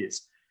 7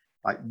 years.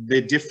 Like,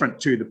 they're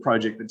different to the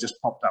project that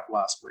just popped up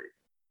last week.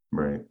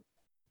 Right.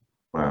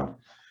 Wow.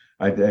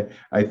 I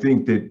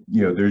think that,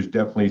 there's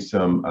definitely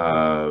some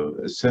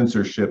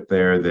censorship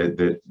there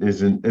that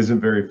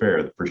isn't very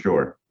fair, for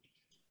sure.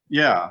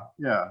 Yeah.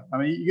 I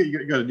mean,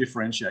 you got to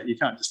differentiate. You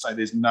can't just say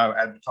there's no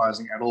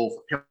advertising at all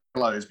for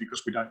pillows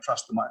because we don't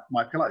trust the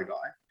My Pillow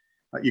guy.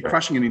 Like, you're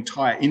crushing an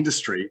entire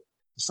industry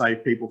to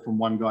save people from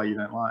one guy you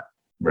don't like.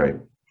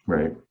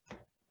 Right.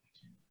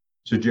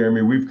 So,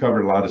 Jeremy, we've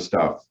covered a lot of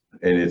stuff,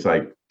 and it's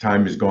like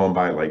time has gone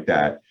by like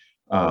that.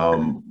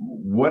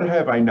 What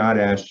have I not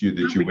asked you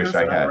that you wish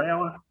I had?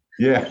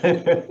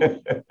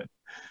 Yeah.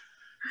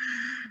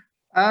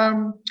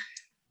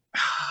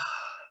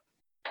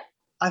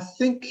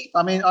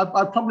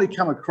 I've probably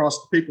come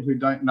across people who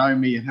don't know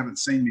me and haven't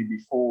seen me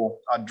before.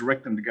 I'd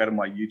direct them to go to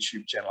my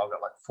YouTube channel. I've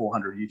got like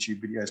 400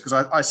 YouTube videos because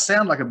I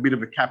sound like a bit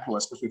of a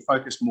capitalist because we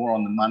focus more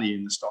on the money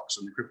and the stocks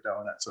and the crypto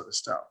and that sort of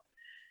stuff.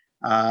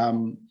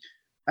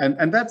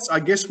 And that's, I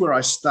guess, where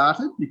I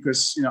started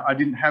because, I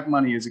didn't have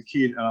money as a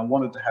kid and I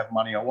wanted to have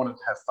money. I wanted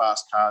to have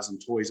fast cars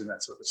and toys and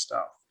that sort of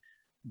stuff.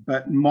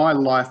 But my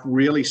life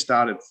really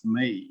started for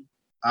me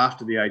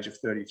after the age of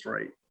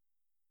 33.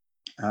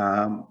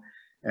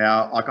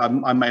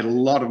 I made a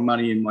lot of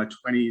money in my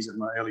 20s and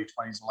my early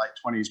 20s and late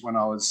 20s when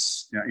I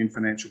was in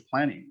financial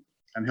planning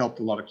and helped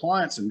a lot of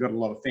clients and got a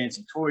lot of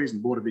fancy toys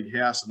and bought a big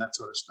house and that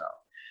sort of stuff.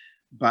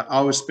 But I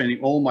was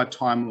spending all my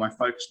time and my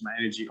focus and my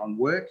energy on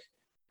work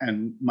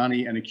and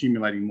money and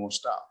accumulating more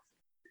stuff.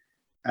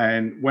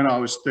 And when I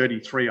was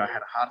 33, I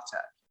had a heart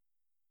attack.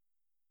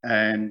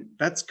 And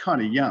that's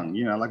kind of young,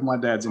 like my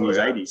dad's in his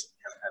 80s and he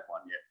hasn't had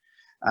one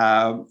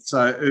yet.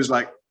 So it was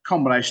like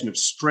combination of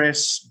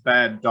stress,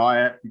 bad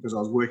diet, because I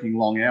was working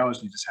long hours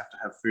and you just have to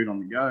have food on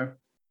the go.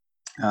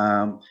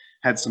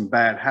 Had some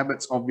bad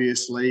habits,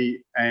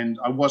 obviously, and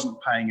I wasn't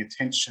paying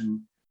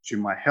attention to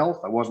my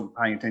health. I wasn't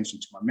paying attention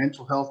to my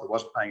mental health. I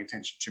wasn't paying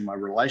attention to my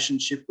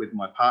relationship with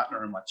my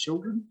partner and my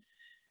children.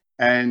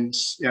 And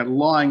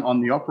lying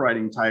on the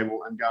operating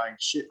table and going,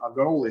 shit, I've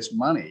got all this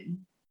money,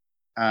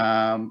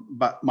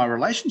 but my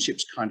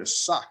relationships kind of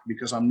suck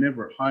because I'm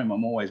never at home.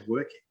 I'm always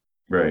working.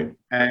 Right.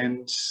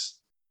 And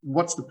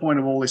what's the point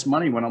of all this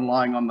money when I'm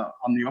lying on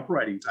the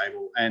operating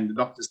table and the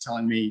doctor's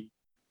telling me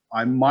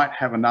I might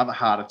have another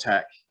heart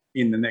attack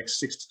in the next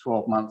 6 to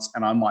 12 months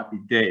and I might be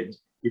dead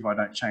if I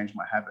don't change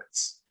my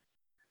habits.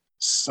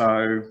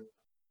 So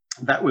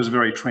that was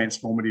very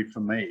transformative for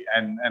me.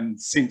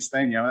 And since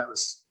then, that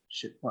was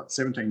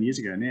 17 years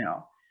ago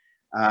now.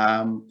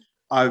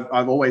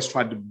 I've always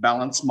tried to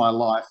balance my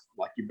life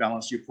like you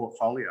balance your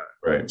portfolio.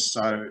 Right.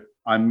 So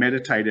I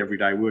meditate every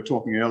day. We were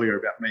talking earlier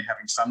about me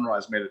having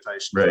sunrise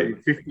meditation. Right.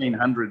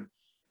 1,500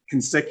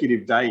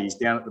 consecutive days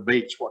down at the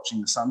beach watching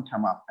the sun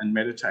come up and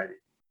meditating.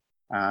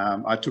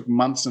 I took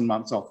months and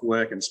months off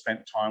work and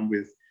spent time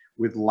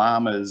with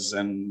lamas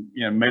and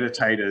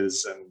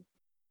meditators and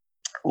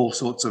all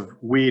sorts of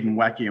weird and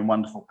wacky and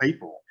wonderful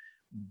people,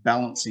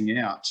 balancing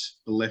out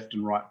the left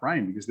and right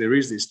brain, because there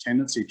is this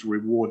tendency to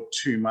reward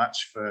too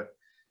much for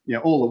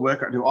all the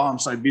work I do. Oh, I'm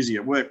so busy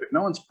at work, but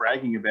no one's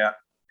bragging about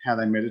how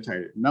they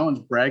meditated. No one's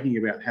bragging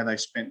about how they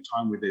spent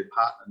time with their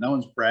partner. No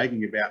one's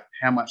bragging about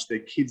how much their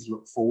kids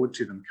look forward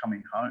to them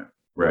coming home.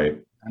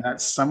 Right. And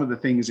that's some of the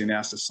things in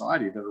our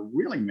society that are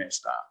really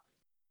messed up.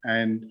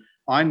 And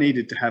I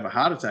needed to have a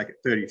heart attack at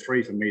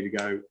 33 for me to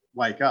go,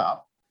 wake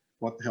up,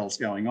 what the hell's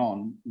going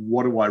on?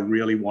 What do I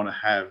really want to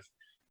have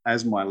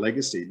as my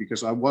legacy?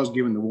 Because I was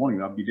given the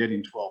warning I'd be dead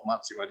in 12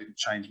 months if I didn't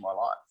change my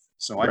life.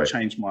 So I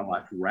changed my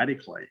life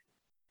radically.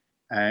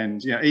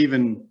 And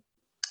even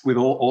with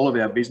all of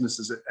our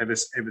businesses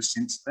ever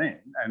since then,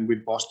 and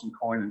with Boston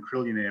Coin and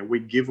Trillionaire, we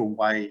give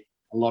away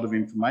a lot of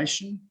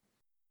information.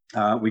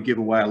 We give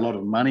away a lot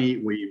of money.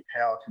 We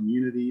empower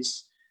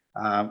communities.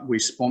 We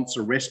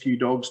sponsor rescue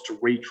dogs to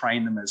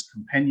retrain them as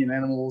companion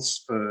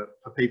animals for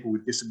people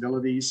with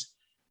disabilities.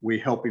 We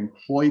help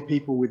employ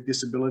people with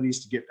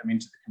disabilities to get them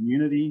into the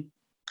community.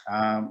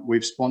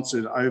 We've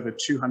sponsored over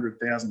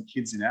 200,000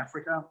 kids in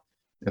Africa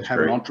to have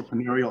an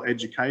entrepreneurial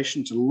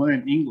education to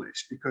learn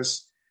English,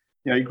 because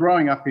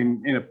growing up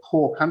in a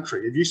poor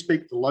country, if you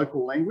speak the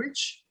local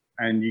language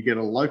and you get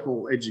a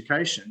local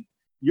education,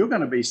 you're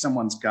going to be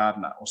someone's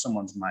gardener or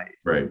someone's maid.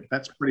 Right.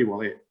 That's pretty well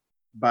it.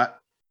 But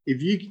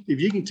if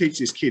you can teach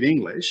this kid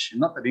English,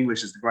 not that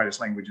English is the greatest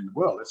language in the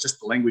world, it's just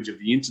the language of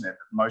the internet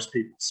that most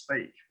people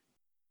speak.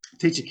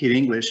 Teach a kid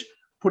English,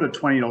 put a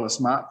 $20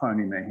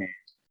 smartphone in their hand,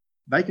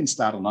 they can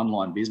start an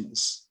online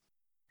business.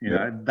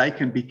 They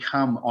can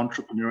become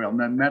entrepreneurial.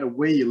 No matter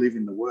where you live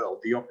in the world,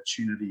 the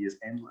opportunity is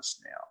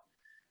endless now.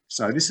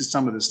 So this is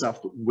some of the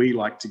stuff that we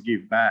like to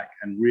give back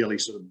and really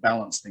sort of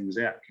balance things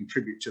out,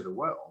 contribute to the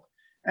world.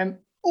 And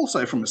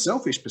also from a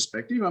selfish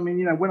perspective, I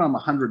mean, when I'm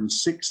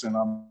 106 and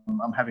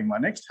I'm having my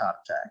next heart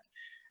attack,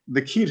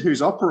 the kid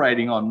who's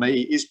operating on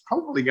me is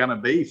probably going to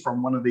be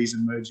from one of these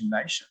emerging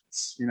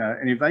nations,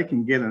 and if they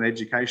can get an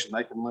education,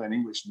 they can learn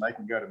English and they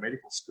can go to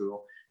medical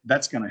school,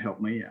 that's going to help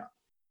me out.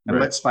 And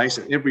let's face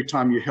it, every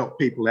time you help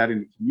people out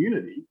in the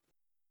community,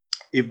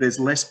 if there's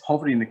less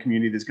poverty in the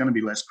community, there's going to be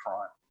less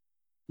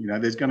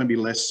crime. There's going to be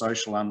less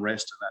social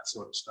unrest and that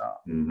sort of stuff.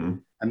 Mm-hmm.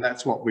 And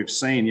that's what we've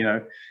seen.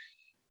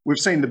 We've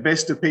seen the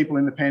best of people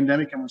in the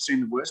pandemic and we've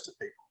seen the worst of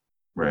people.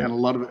 Right. And a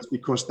lot of it's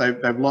because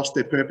they've lost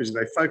their purpose.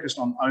 They focused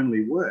on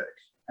only work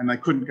and they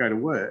couldn't go to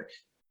work.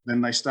 Then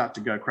they start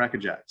to go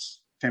crackerjacks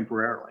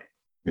temporarily.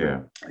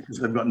 Yeah. Because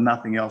they've got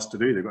nothing else to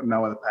do. They've got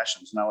no other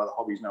passions, no other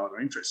hobbies, no other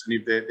interests. And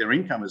if their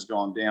income has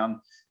gone down,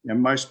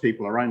 most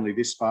people are only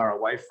this far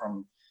away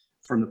from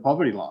the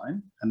poverty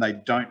line and they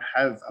don't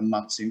have a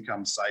month's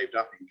income saved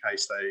up in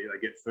case they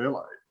get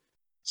furloughed.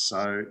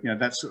 So,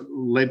 that's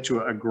led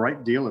to a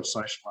great deal of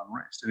social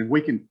unrest. And if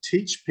we can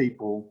teach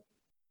people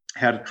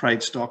how to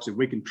trade stocks, if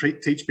we can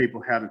teach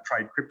people how to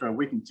trade crypto,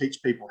 we can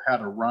teach people how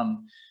to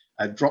run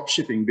a drop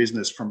shipping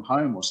business from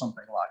home or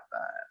something like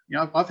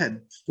that. I've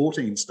had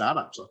 14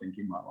 startups, I think,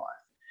 in my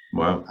life.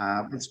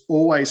 Wow. It's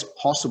always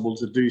possible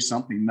to do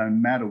something no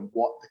matter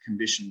what the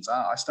conditions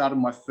are. I started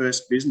my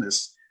first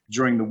business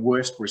during the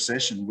worst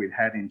recession we'd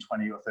had in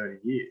 20 or 30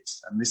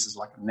 years. And this is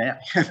like now,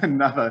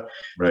 another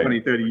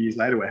 20, 30 years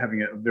later, we're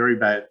having a very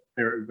bad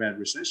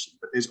recession.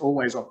 But there's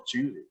always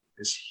opportunity.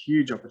 There's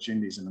huge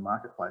opportunities in the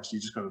marketplace. You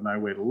just got to know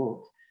where to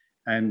look.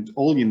 And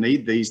all you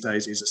need these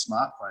days is a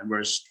smartphone,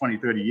 whereas 20,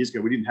 30 years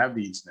ago, we didn't have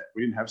the internet.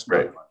 We didn't have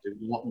smartphones. It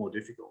was a lot more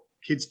difficult.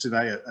 Kids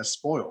today are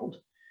spoiled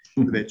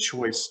with their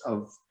choice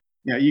of,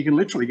 you can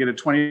literally get a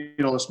 $20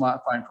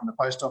 smartphone from the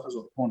post office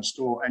or the corner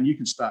store and you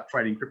can start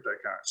trading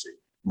cryptocurrency.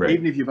 Right.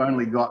 Even if you've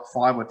only got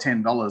 $5 or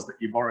 $10 that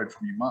you borrowed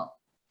from your mum.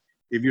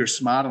 If you're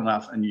smart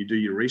enough and you do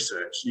your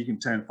research, you can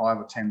turn $5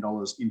 or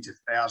 $10 into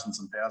thousands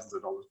and thousands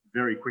of dollars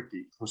very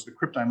quickly because the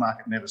crypto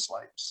market never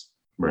sleeps.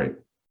 Right.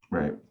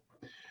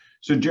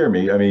 So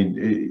Jeremy, I mean,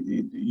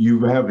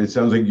 it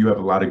sounds like you have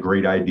a lot of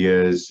great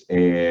ideas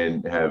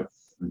and have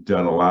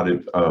done a lot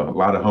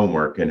of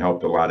homework and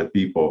helped a lot of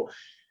people.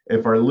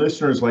 if our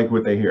listeners like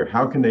what they hear,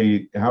 how can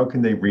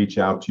they reach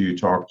out to you,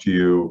 talk to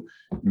you,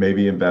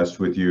 maybe invest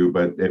with you,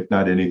 but if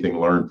not anything,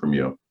 learn from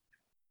you?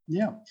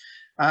 Yeah.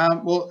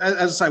 Well,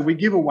 as I say, we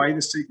give away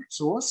the secret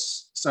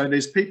sauce. So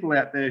there's people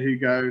out there who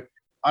go,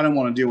 I don't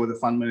want to deal with a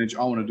fund manager.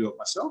 I want to do it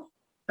myself.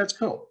 That's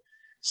cool.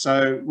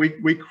 So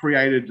we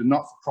created a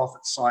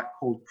not-for-profit site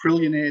called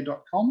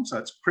Crillionaire.com. So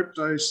it's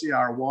crypto,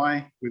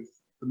 CRY, with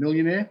the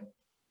millionaire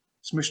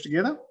smushed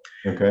together.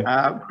 Okay.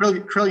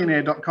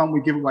 Crillionaire.com,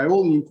 we give away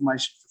all the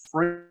information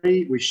for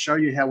free. We show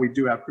you how we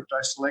do our crypto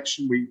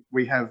selection.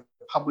 We have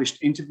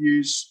published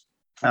interviews,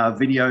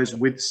 videos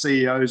with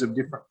CEOs of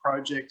different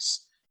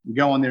projects. You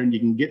go on there and you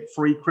can get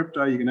free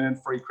crypto. You can earn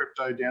free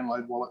crypto,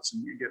 download wallets,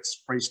 and you get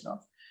free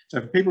stuff.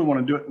 So for people who want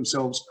to do it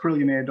themselves,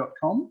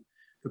 Crillionaire.com.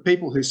 For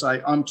people who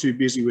say, I'm too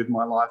busy with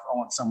my life, I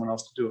want someone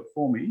else to do it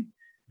for me,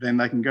 then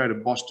they can go to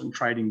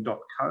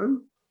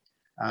bostontrading.co.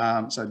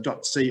 So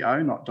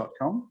 .co, not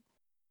 .com.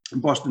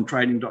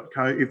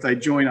 bostontrading.co. If they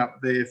join up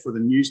there for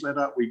the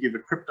newsletter, we give a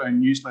crypto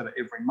newsletter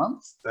every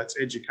month. That's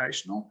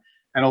educational.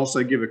 And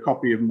also give a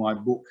copy of my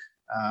book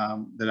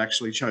that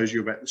actually shows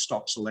you about the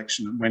stock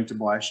selection and when to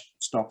buy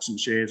stocks and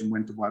shares and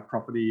when to buy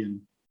property and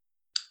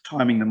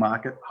timing the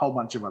market, a whole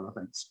bunch of other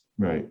things.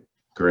 Right.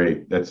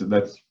 Great. That's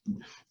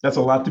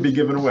a lot to be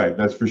given away.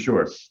 That's for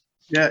sure.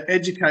 Yeah.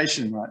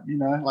 Education, right? You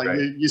know, like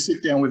right. You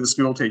sit down with a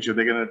school teacher,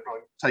 they're going to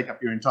probably take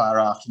up your entire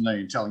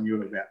afternoon telling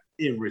you about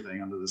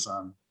everything under the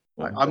sun.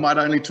 Like, I might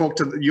only talk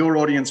to your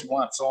audience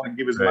once. I want to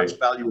give as much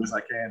value as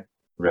I can.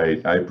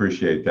 Right. I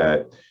appreciate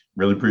that.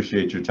 Really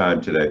appreciate your time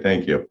today.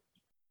 Thank you.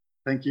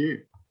 Thank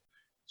you.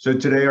 So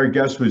today our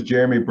guest was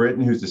Jeremy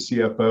Britton, who's the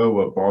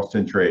CFO of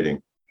Boston Trading.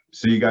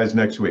 See you guys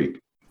next week.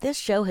 This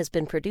show has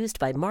been produced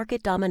by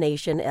Market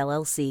Domination,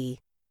 LLC.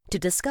 To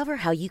discover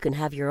how you can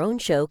have your own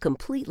show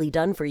completely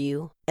done for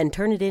you and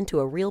turn it into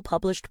a real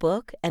published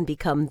book and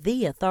become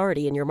the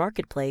authority in your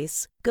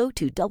marketplace, go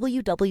to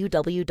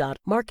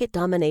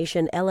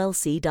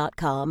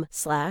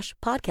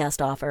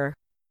www.marketdominationllc.com/podcast offer.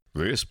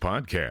 This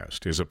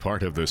podcast is a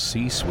part of the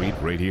C-Suite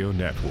Radio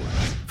Network.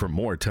 For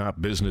more top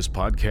business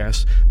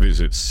podcasts,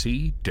 visit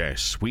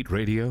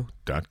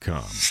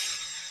c-suiteradio.com.